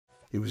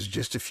It was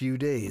just a few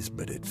days,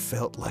 but it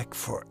felt like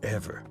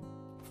forever.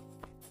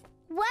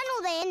 When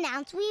will they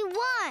announce we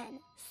won?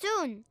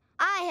 Soon.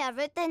 I have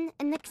written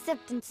an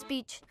acceptance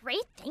speech.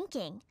 Great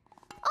thinking.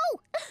 Oh,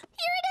 here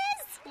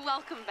it is!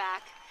 Welcome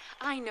back.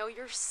 I know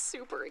you're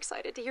super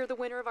excited to hear the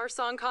winner of our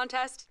song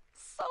contest.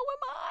 So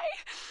am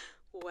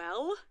I.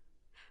 Well,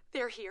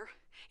 they're here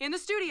in the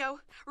studio,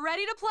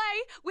 ready to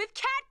play with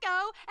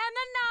Catgo and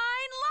the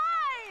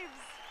 9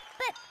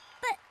 Lives.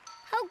 But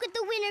how could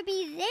the winner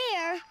be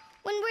there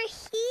when we're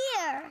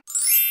here?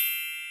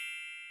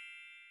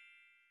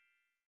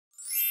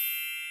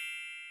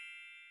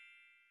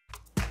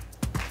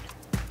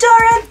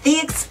 Dora the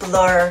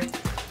Explorer.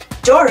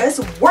 Dora's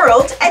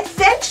World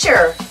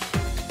Adventure.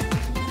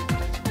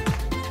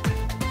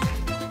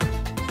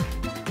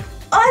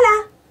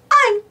 Hola,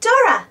 I'm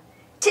Dora.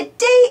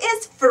 Today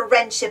is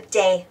Friendship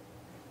Day.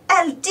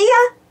 El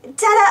Dia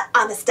de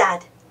la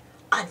Amistad.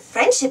 On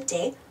Friendship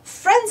Day,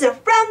 friends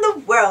around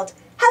the world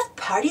have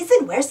parties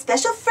and wear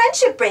special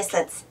friendship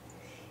bracelets.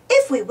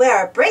 If we wear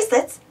our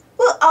bracelets,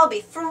 we'll all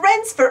be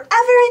friends forever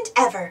and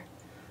ever.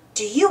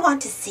 Do you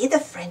want to see the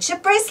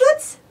friendship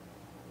bracelets?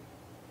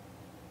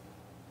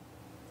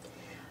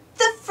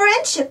 The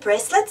friendship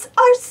bracelets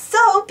are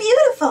so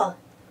beautiful.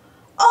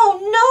 Oh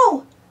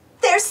no,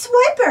 there's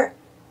Swiper,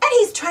 and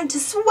he's trying to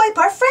swipe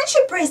our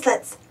friendship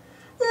bracelets.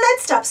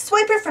 Let's stop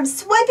Swiper from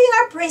swiping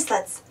our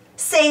bracelets.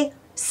 Say,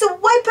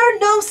 Swiper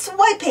no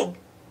swiping.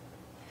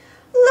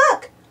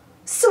 Look,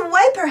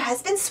 Swiper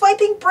has been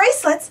swiping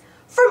bracelets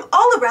from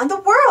all around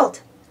the world.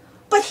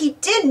 But he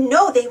didn't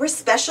know they were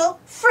special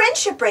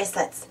friendship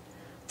bracelets.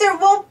 There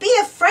won't be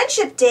a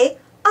friendship day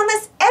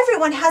unless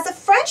everyone has a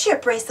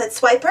friendship bracelet,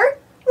 Swiper.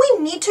 We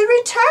need to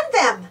return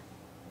them.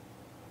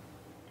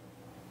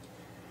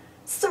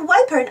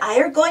 Swiper and I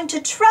are going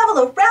to travel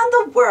around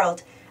the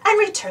world and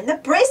return the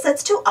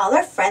bracelets to all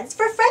our friends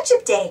for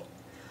Friendship Day.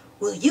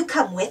 Will you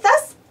come with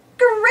us?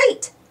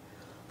 Great!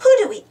 Who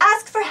do we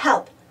ask for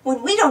help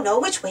when we don't know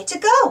which way to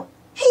go?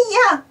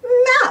 Yeah,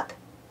 Map.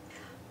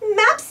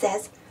 Map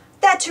says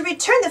that to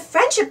return the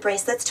friendship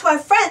bracelets to our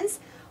friends,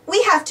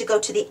 we have to go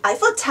to the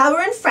Eiffel Tower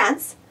in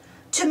France,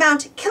 to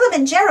Mount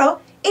Kilimanjaro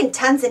in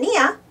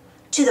Tanzania,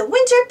 to the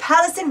Winter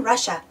Palace in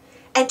Russia,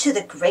 and to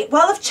the Great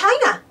Wall of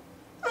China.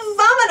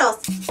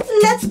 Vámonos!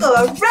 Let's go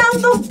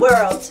around the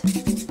world.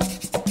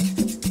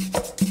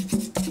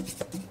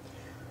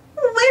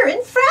 We're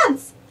in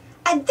France,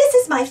 and this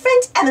is my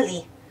friend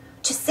Emily.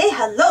 To say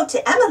hello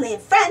to Emily in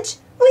French,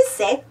 we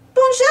say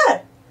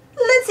bonjour.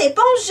 Let's say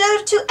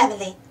bonjour to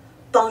Emily.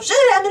 Bonjour,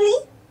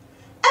 Emily.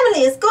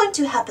 Emily is going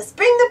to help us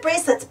bring the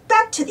bracelets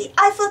back to the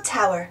Eiffel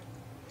Tower.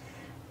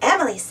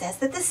 Emily says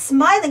that the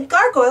smiling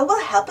gargoyle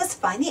will help us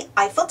find the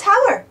Eiffel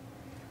Tower.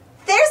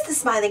 There's the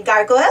smiling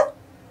gargoyle.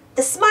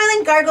 The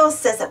smiling gargoyle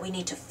says that we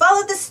need to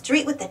follow the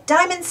street with the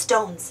diamond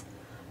stones.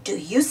 Do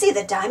you see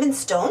the diamond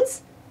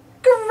stones?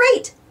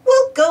 Great!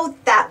 We'll go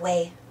that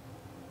way.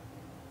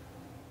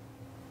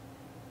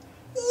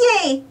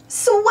 Yay!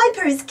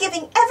 Swiper is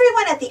giving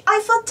everyone at the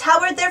Eiffel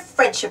Tower their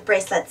friendship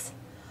bracelets.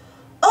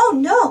 Oh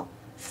no!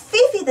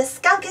 Fifi the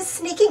skunk is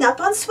sneaking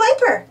up on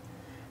Swiper.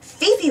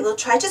 Fifi will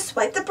try to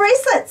swipe the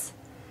bracelets.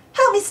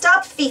 Help me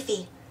stop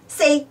Fifi.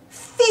 Say,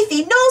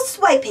 Fifi, no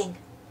swiping.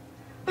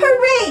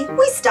 Hooray!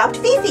 We stopped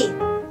Fifi.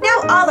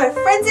 Now all our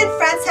friends in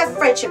France have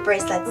friendship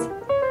bracelets.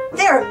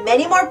 There are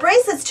many more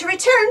bracelets to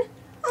return.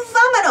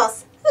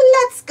 Vámonos!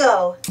 Let's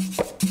go!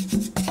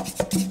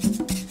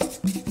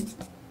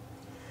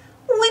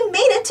 We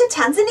made it to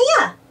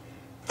Tanzania.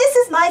 This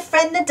is my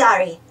friend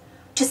Nadari.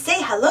 To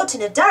say hello to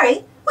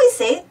Nadari, we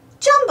say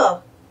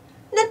Jumbo.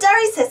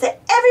 Nadari says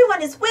that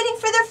everyone is waiting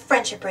for their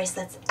friendship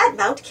bracelets at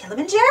Mount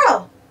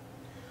Kilimanjaro.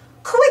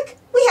 Quick,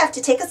 we have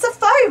to take a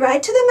safari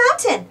ride to the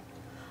mountain.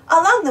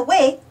 Along the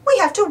way, we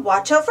have to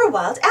watch out for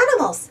wild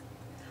animals.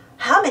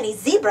 How many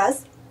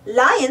zebras,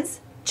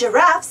 lions,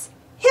 giraffes,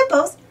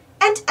 hippos,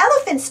 and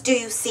elephants do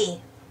you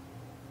see?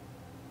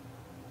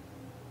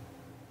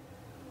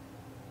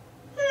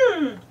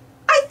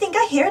 I think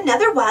I hear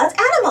another wild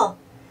animal.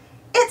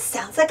 It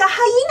sounds like a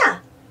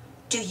hyena.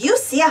 Do you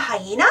see a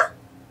hyena?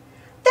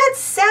 That's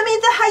Sammy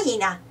the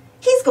hyena.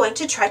 He's going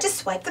to try to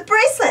swipe the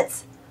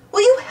bracelets.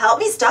 Will you help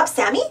me stop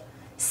Sammy?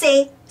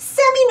 Say,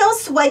 Sammy no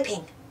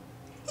swiping.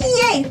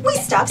 Yay, we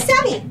stopped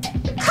Sammy.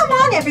 Come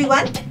on,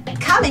 everyone.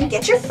 Come and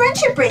get your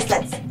friendship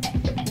bracelets.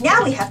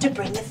 Now we have to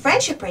bring the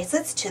friendship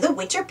bracelets to the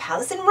Winter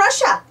Palace in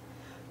Russia.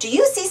 Do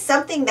you see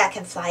something that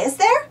can fly us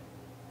there?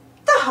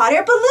 The hot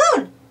air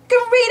balloon.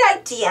 Great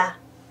idea.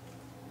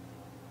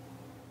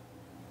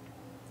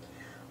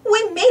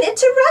 We made it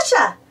to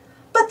Russia,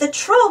 but the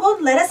troll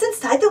won't let us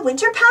inside the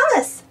Winter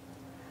Palace.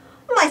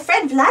 My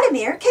friend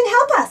Vladimir can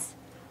help us.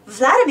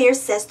 Vladimir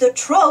says the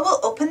troll will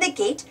open the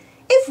gate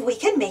if we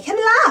can make him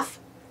laugh.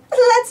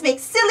 Let's make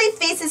silly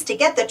faces to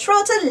get the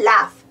troll to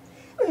laugh.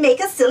 Make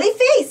a silly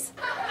face.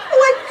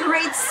 What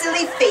great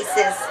silly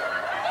faces.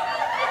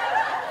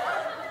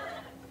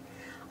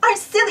 Our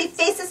silly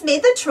faces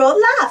made the troll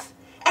laugh,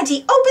 and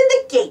he opened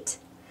the gate.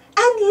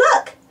 And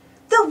look,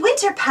 the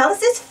Winter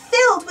Palace is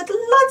filled with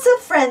lots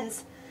of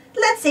friends.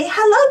 Let's say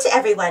hello to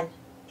everyone.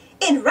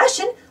 In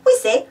Russian, we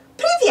say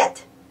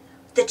Привет.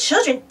 The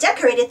children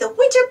decorated the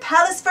Winter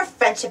Palace for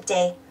Friendship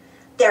Day.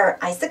 There are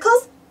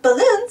icicles,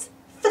 balloons,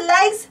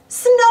 flags,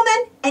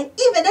 snowmen, and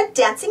even a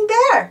dancing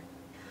bear.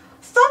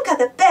 Fomka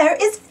the bear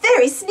is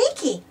very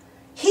sneaky.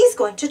 He's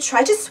going to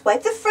try to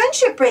swipe the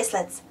friendship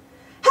bracelets.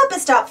 Help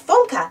us stop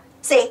Fomka.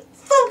 Say,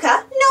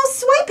 Fomka, no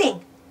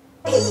swiping.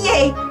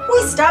 Yay,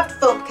 we stopped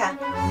Fomka.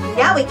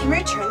 Now we can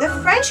return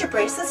the friendship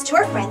bracelets to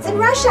our friends in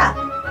Russia.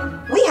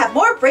 We have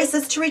more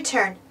bracelets to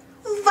return.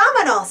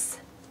 Vamonos!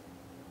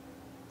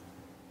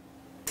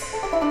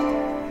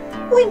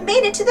 We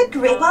made it to the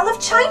Great Wall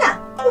of China.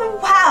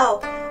 Wow,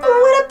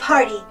 what a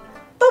party.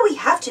 But we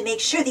have to make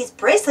sure these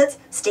bracelets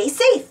stay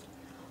safe.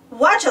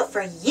 Watch out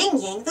for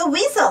Ying Ying the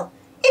weasel.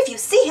 If you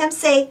see him,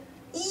 say,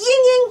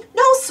 Ying Ying,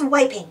 no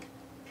swiping.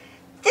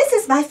 This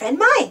is my friend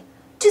Mai.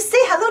 To say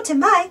hello to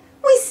Mai,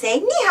 we say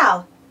ni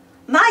hao.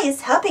 Mai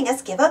is helping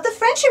us give out the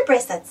friendship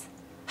bracelets.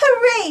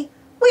 Hooray!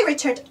 We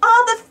returned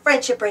all the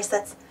friendship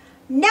bracelets.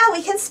 Now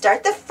we can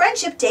start the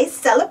Friendship Day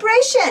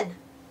celebration.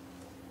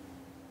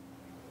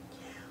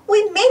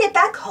 We made it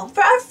back home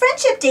for our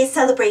Friendship Day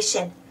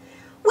celebration.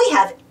 We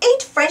have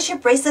 8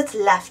 friendship bracelets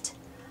left.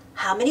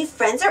 How many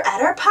friends are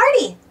at our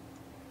party?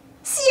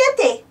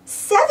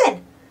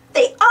 7.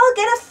 They all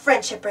get a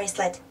friendship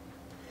bracelet.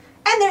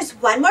 And there's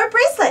one more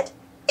bracelet.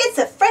 It's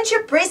a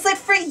friendship bracelet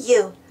for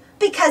you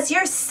because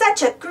you're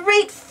such a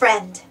great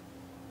friend.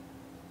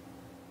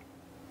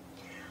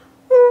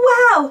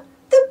 Wow,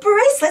 the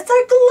bracelets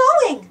are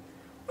glowing.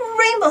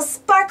 Rainbow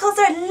sparkles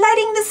are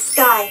lighting the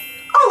sky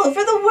all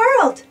over the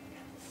world.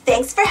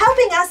 Thanks for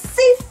helping us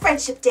save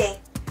Friendship Day.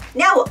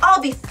 Now we'll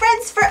all be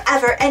friends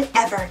forever and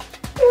ever.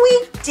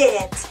 We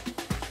did it.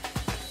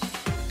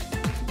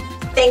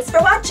 Thanks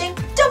for watching.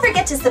 Don't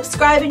forget to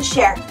subscribe and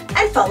share.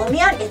 And follow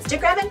me on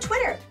Instagram and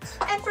Twitter.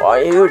 And for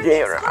more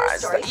Dora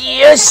stories,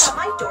 yes! check out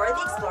my Dora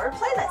the Explorer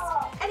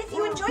playlist. And if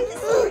you enjoyed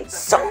this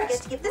story, don't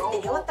forget to give this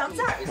video a thumbs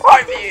up.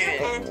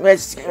 And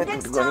see you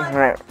next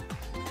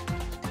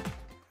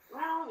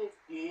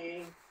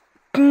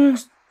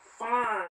time.